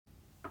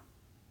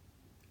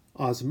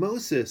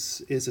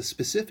Osmosis is a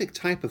specific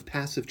type of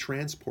passive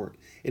transport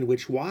in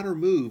which water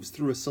moves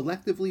through a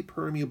selectively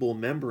permeable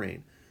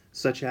membrane,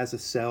 such as a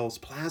cell's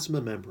plasma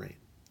membrane.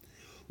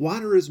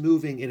 Water is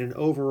moving in an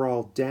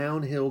overall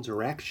downhill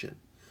direction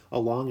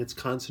along its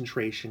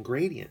concentration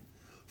gradient,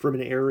 from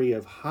an area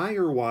of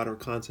higher water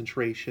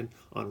concentration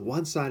on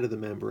one side of the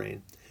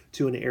membrane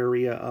to an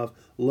area of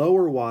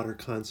lower water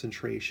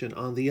concentration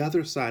on the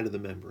other side of the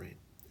membrane.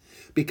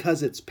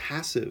 Because it's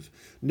passive,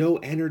 no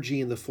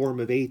energy in the form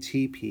of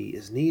ATP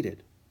is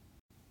needed.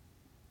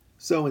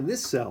 So in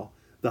this cell,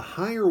 the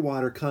higher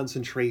water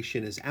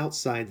concentration is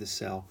outside the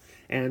cell,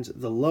 and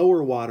the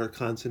lower water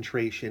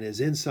concentration is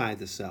inside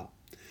the cell.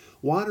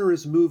 Water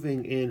is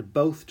moving in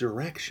both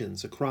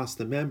directions across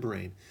the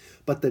membrane,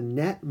 but the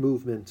net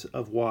movement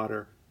of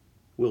water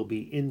will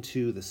be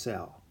into the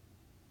cell.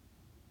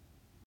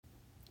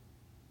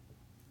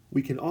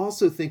 We can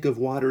also think of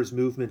water's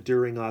movement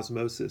during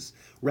osmosis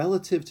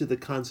relative to the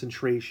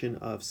concentration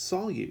of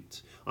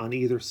solute on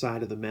either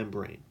side of the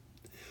membrane.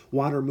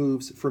 Water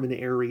moves from an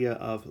area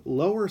of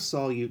lower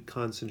solute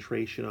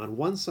concentration on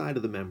one side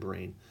of the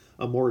membrane,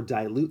 a more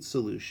dilute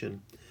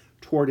solution,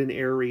 toward an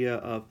area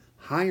of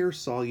higher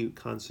solute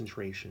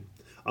concentration,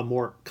 a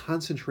more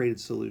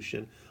concentrated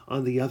solution,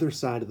 on the other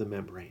side of the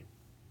membrane.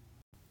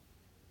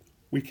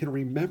 We can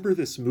remember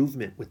this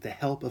movement with the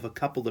help of a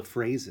couple of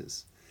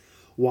phrases.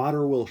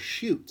 Water will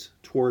shoot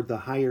toward the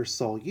higher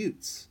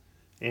solutes,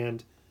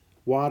 and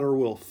water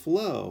will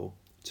flow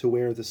to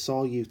where the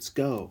solutes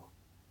go.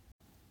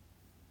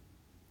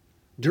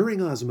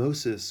 During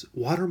osmosis,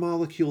 water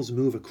molecules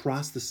move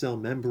across the cell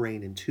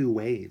membrane in two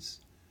ways.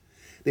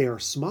 They are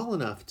small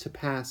enough to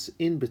pass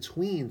in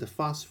between the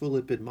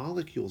phospholipid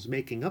molecules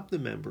making up the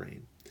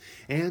membrane,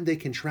 and they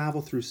can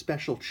travel through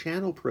special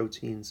channel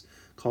proteins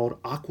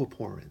called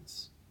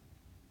aquaporins.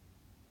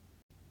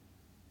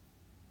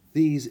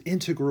 These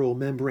integral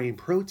membrane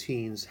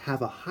proteins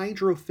have a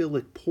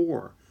hydrophilic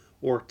pore,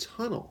 or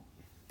tunnel,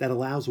 that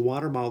allows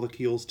water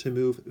molecules to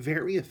move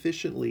very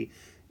efficiently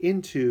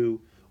into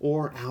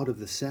or out of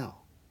the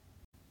cell.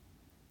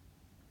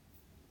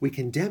 We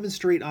can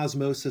demonstrate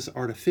osmosis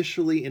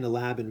artificially in a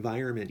lab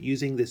environment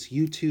using this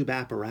U-tube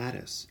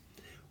apparatus,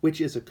 which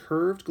is a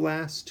curved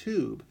glass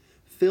tube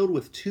filled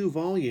with two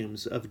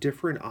volumes of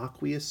different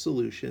aqueous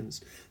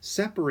solutions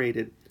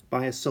separated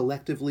by a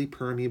selectively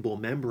permeable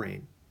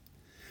membrane.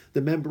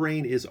 The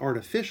membrane is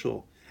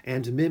artificial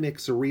and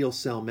mimics a real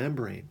cell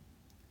membrane.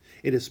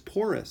 It is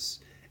porous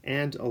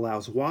and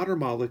allows water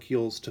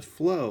molecules to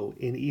flow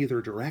in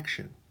either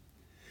direction.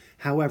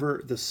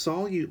 However, the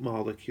solute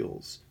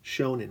molecules,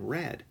 shown in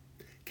red,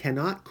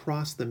 cannot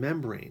cross the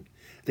membrane.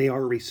 They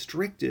are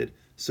restricted,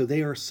 so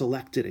they are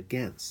selected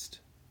against.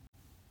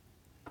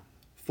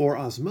 For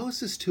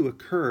osmosis to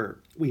occur,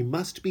 we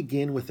must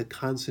begin with a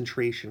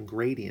concentration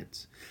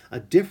gradient, a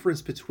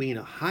difference between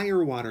a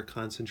higher water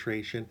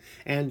concentration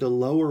and a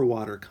lower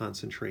water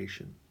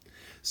concentration.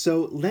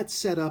 So let's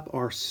set up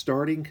our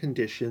starting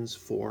conditions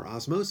for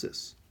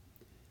osmosis.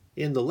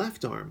 In the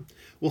left arm,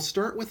 we'll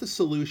start with a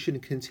solution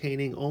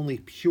containing only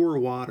pure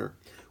water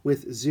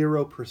with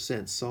 0%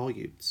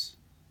 solutes.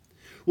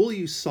 We'll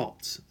use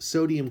salts,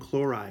 sodium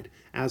chloride,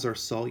 as our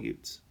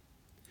solutes.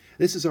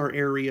 This is our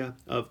area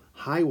of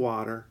high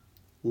water,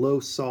 low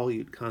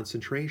solute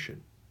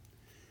concentration.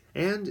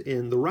 And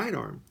in the right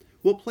arm,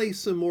 we'll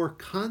place a more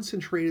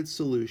concentrated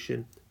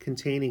solution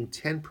containing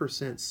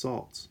 10%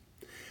 salts.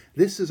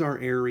 This is our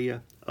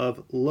area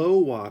of low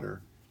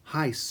water,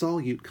 high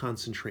solute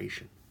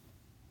concentration.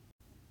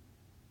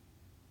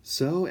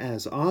 So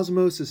as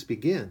osmosis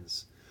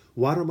begins,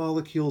 water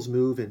molecules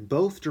move in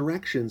both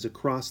directions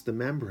across the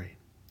membrane,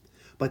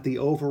 but the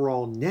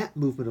overall net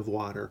movement of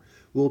water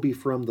will be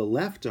from the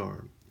left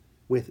arm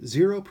with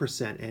 0%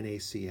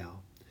 NaCl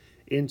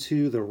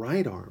into the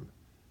right arm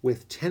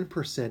with 10%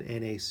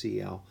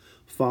 NaCl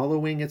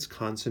following its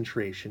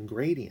concentration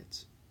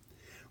gradient.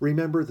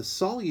 Remember, the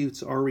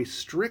solutes are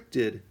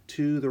restricted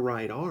to the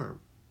right arm.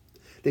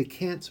 They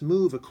can't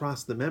move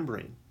across the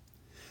membrane.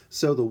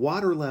 So the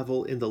water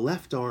level in the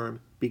left arm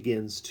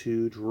begins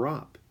to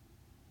drop,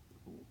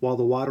 while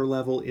the water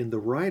level in the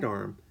right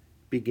arm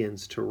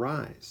begins to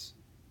rise.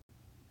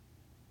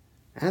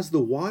 As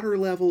the water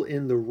level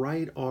in the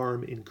right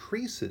arm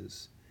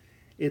increases,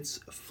 its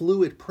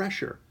fluid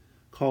pressure,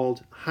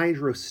 called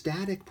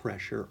hydrostatic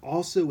pressure,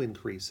 also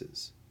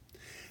increases.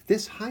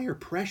 This higher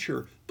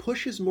pressure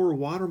pushes more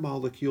water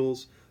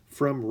molecules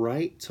from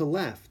right to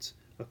left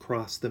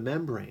across the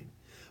membrane,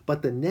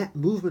 but the net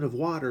movement of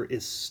water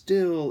is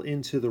still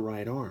into the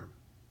right arm.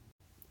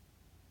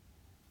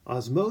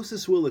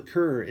 Osmosis will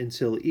occur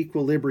until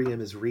equilibrium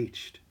is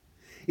reached.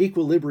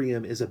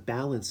 Equilibrium is a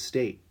balanced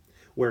state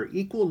where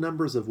equal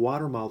numbers of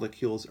water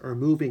molecules are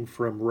moving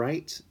from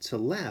right to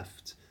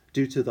left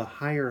due to the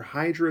higher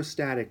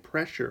hydrostatic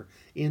pressure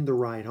in the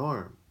right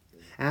arm,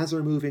 as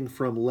are moving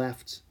from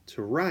left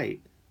to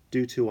right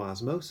due to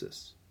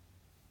osmosis.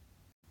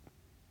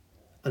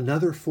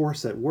 Another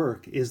force at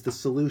work is the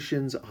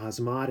solution's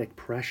osmotic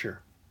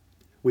pressure.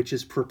 which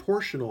is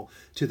proportional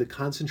to the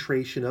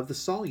concentration of the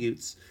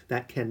solutes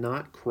that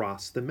cannot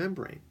cross the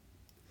membrane.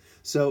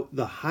 So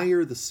the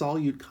higher the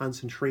solute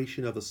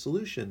concentration of a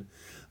solution,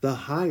 the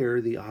higher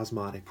the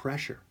osmotic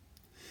pressure.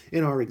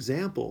 In our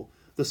example,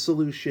 the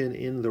solution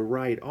in the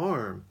right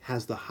arm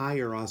has the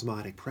higher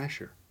osmotic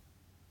pressure.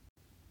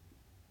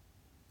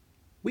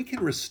 We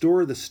can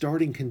restore the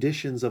starting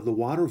conditions of the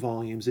water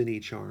volumes in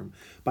each arm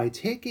by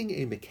taking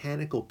a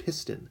mechanical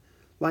piston,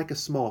 like a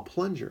small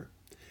plunger,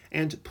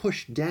 and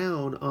push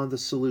down on the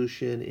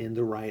solution in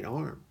the right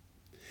arm.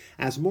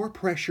 As more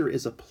pressure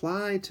is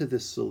applied to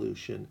this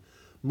solution,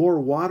 more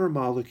water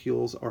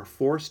molecules are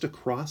forced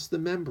across the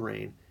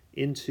membrane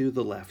into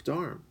the left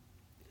arm.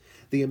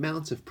 The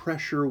amount of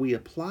pressure we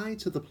apply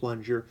to the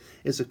plunger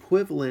is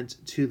equivalent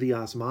to the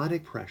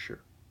osmotic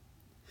pressure.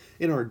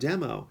 In our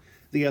demo,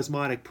 the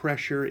osmotic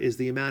pressure is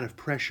the amount of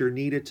pressure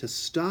needed to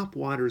stop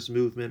water's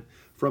movement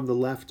from the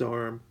left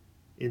arm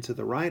into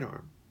the right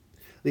arm.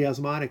 The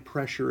osmotic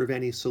pressure of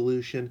any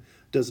solution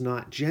does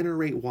not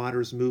generate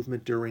water's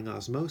movement during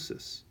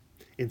osmosis.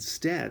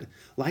 Instead,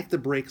 like the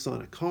brakes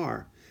on a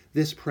car,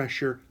 this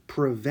pressure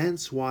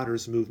prevents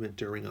water's movement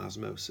during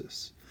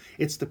osmosis.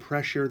 It's the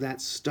pressure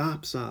that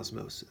stops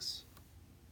osmosis.